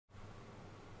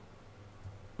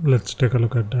Let's take a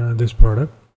look at this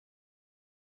product.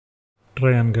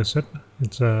 Try and guess it.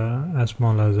 It's as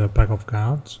small as a pack of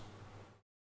cards.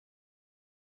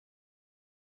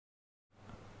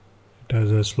 It has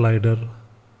a slider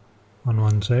on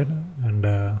one side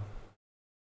and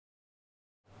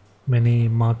many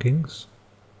markings.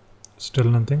 Still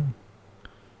nothing.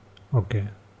 Okay,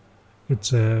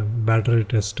 it's a battery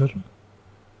tester.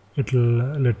 It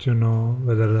will let you know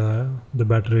whether the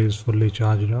battery is fully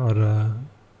charged or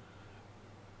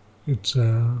it's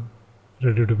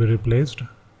ready to be replaced.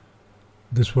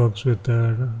 This works with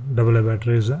AA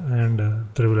batteries and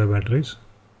AAA batteries.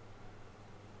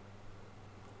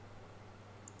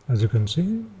 As you can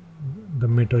see, the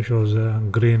meter shows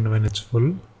green when it's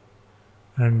full,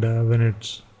 and when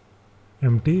it's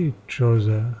empty it shows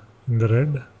in the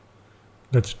red.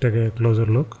 Let's take a closer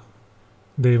look.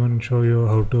 They even show you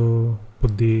how to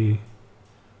put the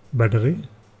battery.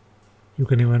 You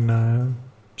can even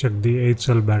check the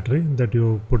 8-cell battery that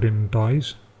you put in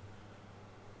toys,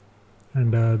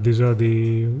 and these are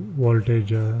the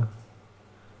voltage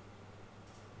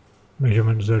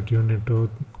measurements that you need to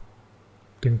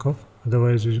think of.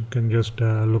 Otherwise you can just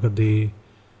look at the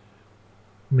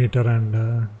meter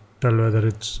and tell whether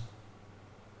it's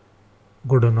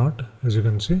good or not. As you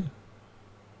can see,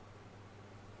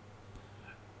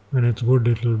 when it's good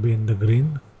it will be in the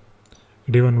green.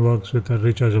 It even works with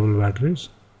rechargeable batteries.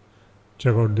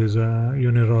 Check out this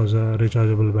Uniro's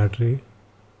rechargeable battery.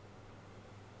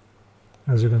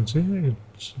 As you can see,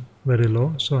 it's very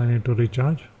low, so I need to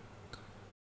recharge.